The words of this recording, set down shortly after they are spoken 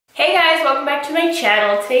Hey guys, welcome back to my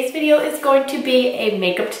channel. Today's video is going to be a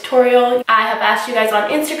makeup tutorial. I have asked you guys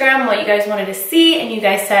on Instagram what you guys wanted to see and you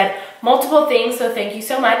guys said multiple things, so thank you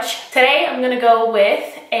so much. Today I'm gonna go with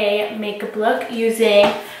a makeup look using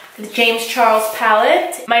the James Charles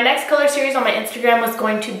palette. My next color series on my Instagram was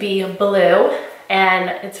going to be blue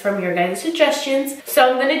and it's from your guys' suggestions. So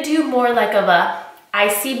I'm gonna do more like of a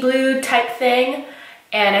icy blue type thing,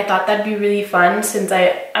 and I thought that'd be really fun since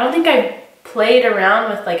I don't think I played around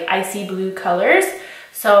with like icy blue colors.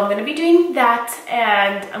 So I'm gonna be doing that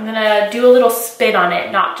and I'm gonna do a little spin on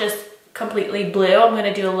it, not just completely blue. I'm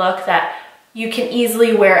gonna do a look that you can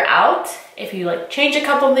easily wear out if you like change a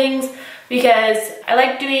couple things, because I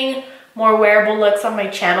like doing more wearable looks on my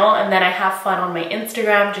channel and then I have fun on my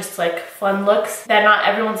Instagram, just like fun looks that not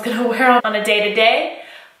everyone's gonna wear on a day-to-day.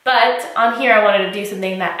 But on here I wanted to do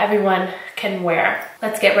something that everyone can wear.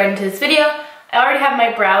 Let's get right into this video. I already have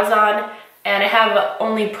my brows on and I have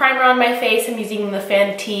only primer on my face. I'm using the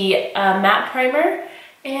Fenty matte primer,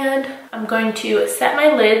 and I'm going to set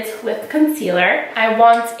my lids with concealer. I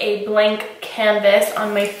want a blank canvas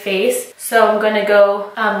on my face, so I'm gonna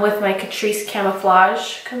go with my Catrice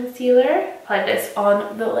Camouflage concealer. Apply this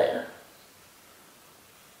on the lid.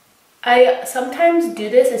 I sometimes do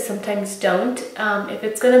this, I sometimes don't. If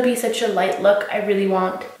it's gonna be such a light look, I really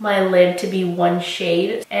want my lid to be one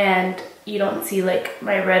shade and you don't see like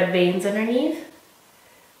my red veins underneath.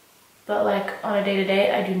 But like on a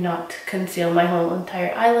day-to-day, I do not conceal my whole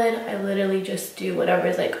entire eyelid. I literally just do whatever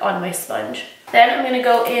is like on my sponge. Then I'm gonna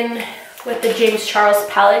go in with the James Charles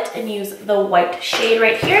palette and use the white shade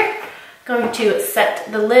right here. Going to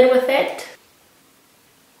set the lid with it.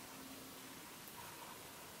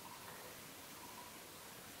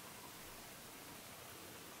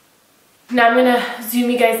 Now I'm gonna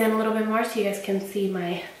zoom you guys in a little bit more so you guys can see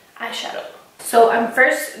my eyeshadow. So I'm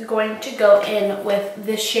first going to go in with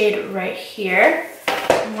this shade right here.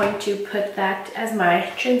 I'm going to put that as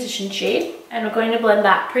my transition shade and I'm going to blend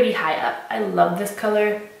that pretty high up. I love this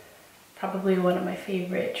color, probably one of my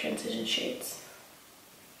favorite transition shades.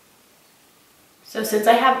 So since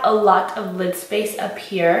I have a lot of lid space up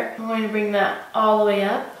here, I'm going to bring that all the way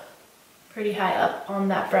up, pretty high up on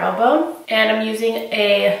that brow bone. And I'm using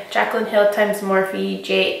a Jaclyn Hill x Morphe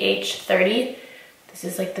JH30. This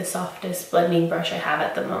is like the softest blending brush I have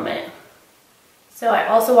at the moment. So I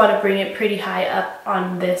also want to bring it pretty high up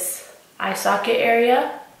on this eye socket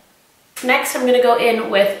area. Next, I'm going to go in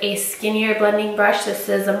with a skinnier blending brush. This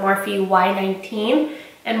is a Morphe Y19.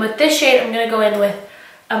 And with this shade, I'm going to go in with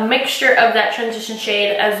a mixture of that transition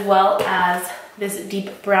shade as well as this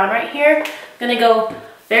deep brown right here. I'm going to go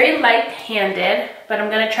very light-handed, but I'm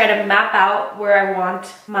going to try to map out where I want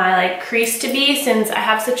my like crease to be. Since I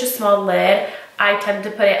have such a small lid, I tend to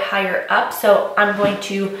put it higher up, so I'm going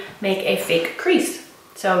to make a fake crease.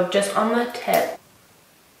 So just on the tip.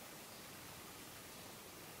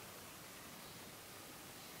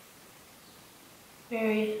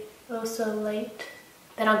 Very also light.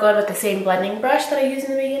 Then I'll go in with the same blending brush that I used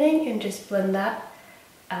in the beginning and just blend that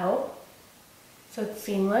out so it's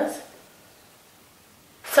seamless.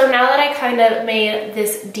 So now that I kind of made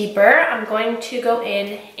this deeper, I'm going to go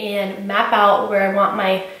in and map out where I want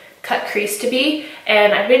my cut crease to be.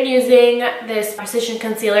 And I've been using this precision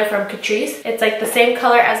concealer from Catrice. It's like the same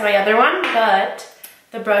color as my other one, but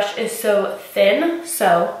the brush is so thin.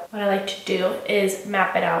 So what I like to do is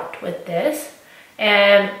map it out with this.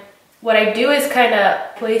 And what I do is kind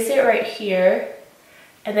of place it right here,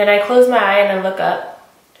 and then I close my eye and I look up,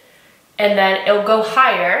 and then it'll go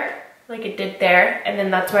higher like it did there, and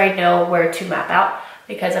then that's where I know where to map out,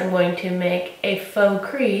 because I'm going to make a faux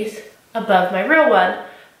crease above my real one,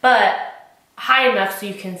 but high enough so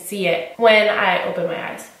you can see it when I open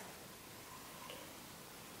my eyes.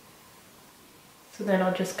 So then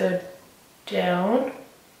I'll just go down.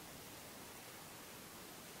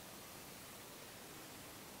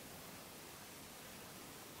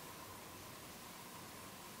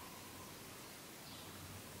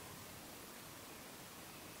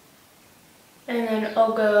 And then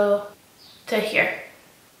I'll go to here.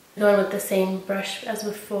 Going with the same brush as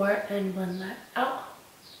before and blend that out.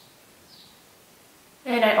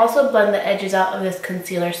 And I also blend the edges out of this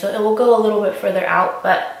concealer, so it will go a little bit further out,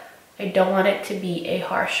 but I don't want it to be a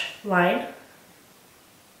harsh line.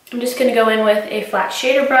 I'm just gonna go in with a flat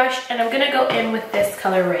shader brush, and I'm gonna go in with this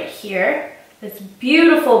color right here, this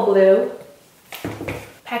beautiful blue.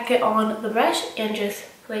 Pack it on the brush and just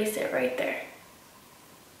place it right there.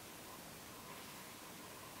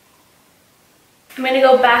 I'm going to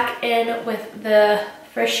go back in with the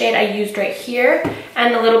first shade I used right here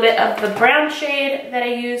and a little bit of the brown shade that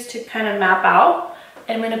I used to kind of map out.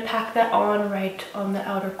 And I'm going to pack that on right on the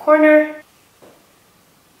outer corner.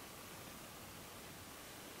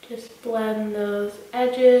 Just blend those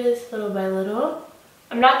edges little by little.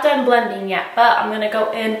 I'm not done blending yet, but I'm going to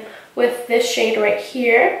go in with this shade right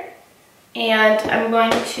here. And I'm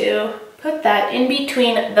going to put that in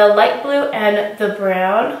between the light blue and the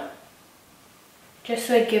brown, just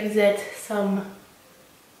so it gives it some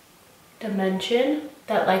dimension,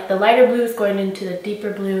 that like the lighter blue is going into the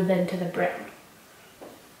deeper blue than to the brown.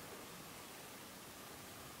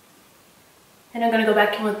 And I'm going to go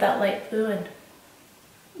back in with that light blue and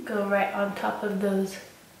go right on top of those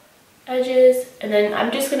edges. And then I'm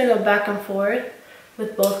just going to go back and forth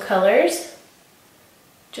with both colors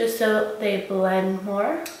just so they blend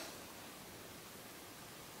more.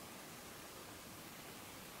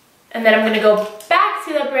 And then I'm going to go back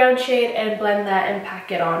to the brown shade and blend that and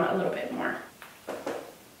pack it on a little bit more.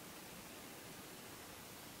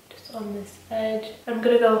 Just on this edge. I'm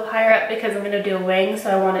going to go higher up because I'm going to do a wing, so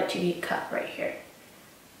I want it to be cut right here.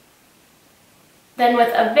 Then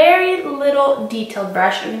with a very little detailed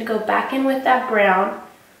brush, I'm going to go back in with that brown.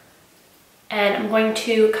 And I'm going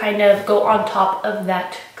to kind of go on top of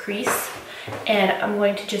that crease. And I'm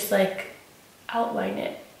going to just like outline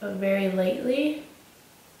it, but very lightly.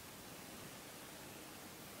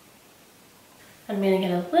 I'm going to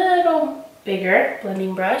get a little bigger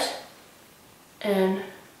blending brush and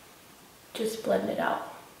just blend it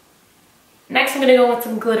out. Next, I'm going to go with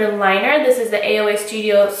some glitter liner. This is the AOA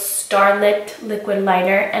Studio Starlet liquid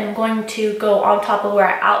liner, and I'm going to go on top of where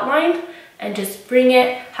I outlined and just bring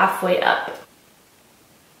it halfway up.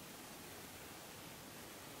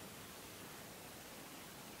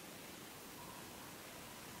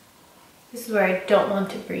 This is where I don't want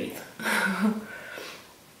to breathe.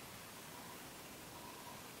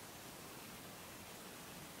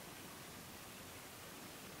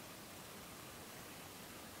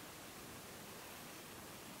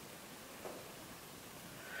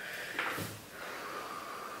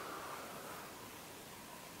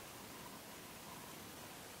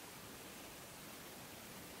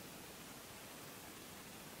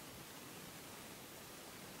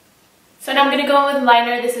 So now I'm going to go in with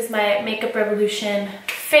liner. This is my Makeup Revolution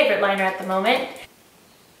favorite liner at the moment.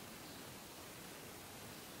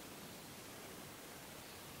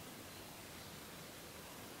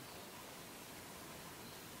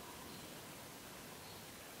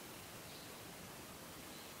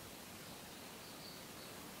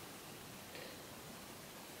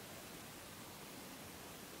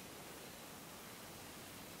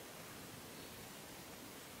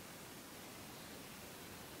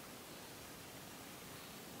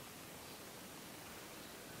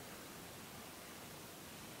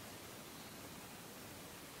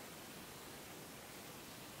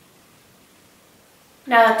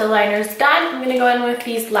 Now that the liner's done, I'm going to go in with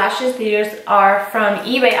these lashes. These are from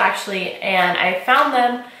eBay actually, and I found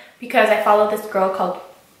them because I follow this girl called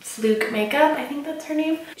Fluke Makeup, I think that's her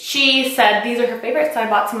name. She said these are her favorites, so I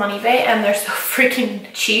bought some on eBay, and they're so freaking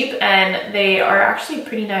cheap, and they are actually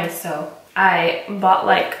pretty nice, so I bought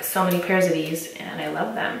like so many pairs of these, and I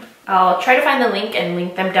love them. I'll try to find the link and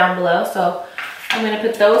link them down below, so I'm going to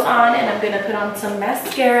put those on, and I'm going to put on some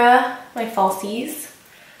mascara, my Falsies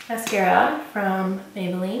mascara from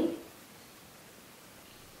Maybelline.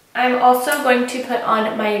 I'm also going to put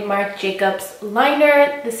on my Marc Jacobs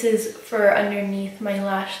liner. This is for underneath my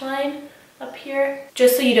lash line up here,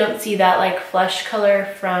 just so you don't see that like flesh color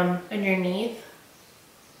from underneath.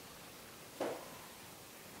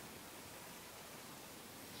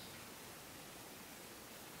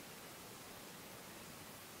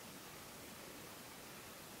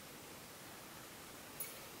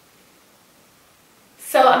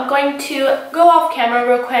 So I'm going to go off camera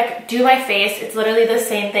real quick, do my face. It's literally the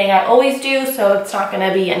same thing I always do, so it's not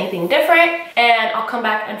gonna be anything different. And I'll come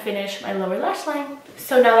back and finish my lower lash line.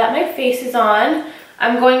 So now that my face is on,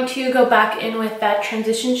 I'm going to go back in with that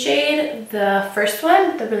transition shade, the first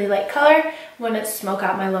one, the really light color. I'm going to smoke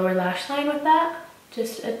out my lower lash line with that,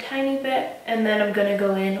 just a tiny bit. And then I'm gonna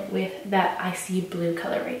go in with that icy blue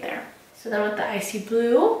color right there. So then with the icy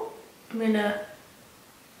blue, I'm gonna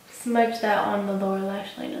smudge that on the lower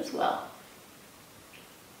lash line as well.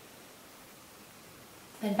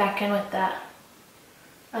 Then back in with that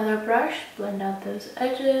other brush, blend out those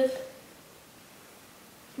edges.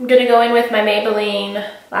 I'm gonna go in with my Maybelline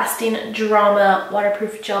Lasting Drama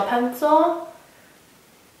Waterproof Gel Pencil.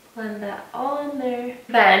 Blend that all in there.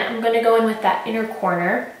 Then I'm gonna go in with that inner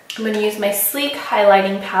corner. I'm gonna use my Sleek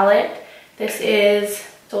highlighting palette. This is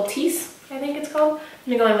Solstice, I think it's called.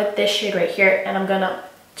 I'm gonna go in with this shade right here, and I'm gonna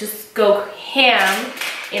just go ham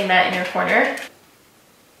in that inner corner.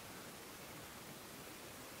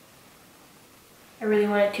 I really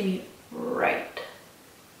want it to be right.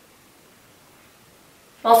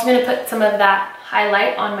 I'm also gonna put some of that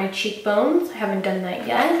highlight on my cheekbones. I haven't done that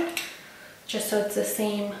yet. Just so it's the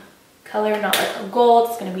same color, not like a gold.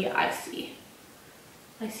 It's gonna be icy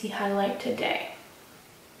highlight today.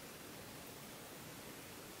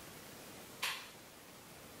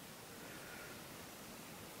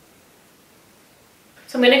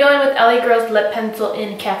 So I'm gonna go in with LA Girl's lip pencil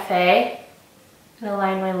in Cafe. I'm gonna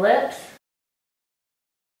line my lips.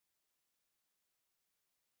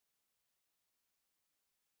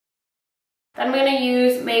 Then I'm gonna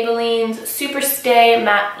use Maybelline's Superstay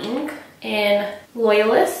Matte Ink in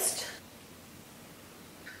Loyalist.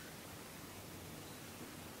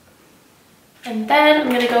 And then I'm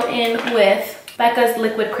gonna go in with Becca's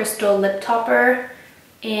Liquid Crystal Lip Topper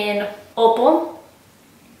in Opal.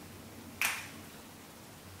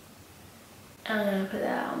 I'm gonna put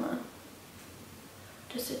that on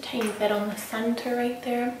just a tiny bit on the center right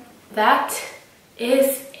there. That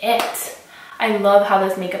is it. I love how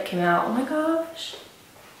this makeup came out. Oh my gosh.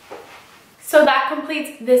 So that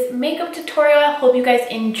completes this makeup tutorial. I hope you guys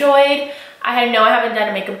enjoyed. I know I haven't done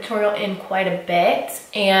a makeup tutorial in quite a bit,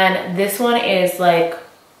 and this one is like,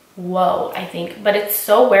 whoa, I think. But it's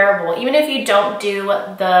so wearable. Even if you don't do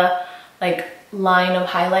the like line of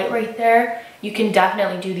highlight right there, you can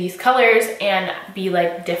definitely do these colors and be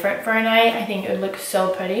like different for a night. I think it would look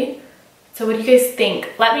so pretty. So what do you guys think?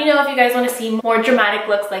 Let me know if you guys want to see more dramatic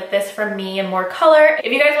looks like this from me and more color.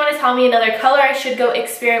 If you guys want to tell me another color I should go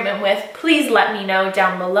experiment with, please let me know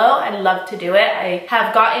down below. I'd love to do it. I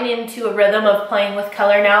have gotten into a rhythm of playing with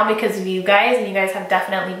color now because of you guys, and you guys have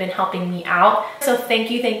definitely been helping me out. So thank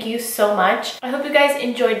you so much. I hope you guys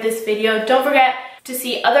enjoyed this video. Don't forget to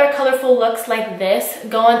see other colorful looks like this,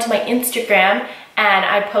 go onto my Instagram, and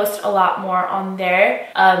I post a lot more on there,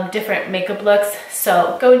 different makeup looks,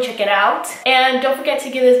 so go and check it out. And don't forget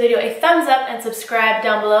to give this video a thumbs up and subscribe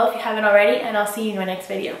down below if you haven't already, and I'll see you in my next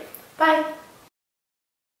video. Bye!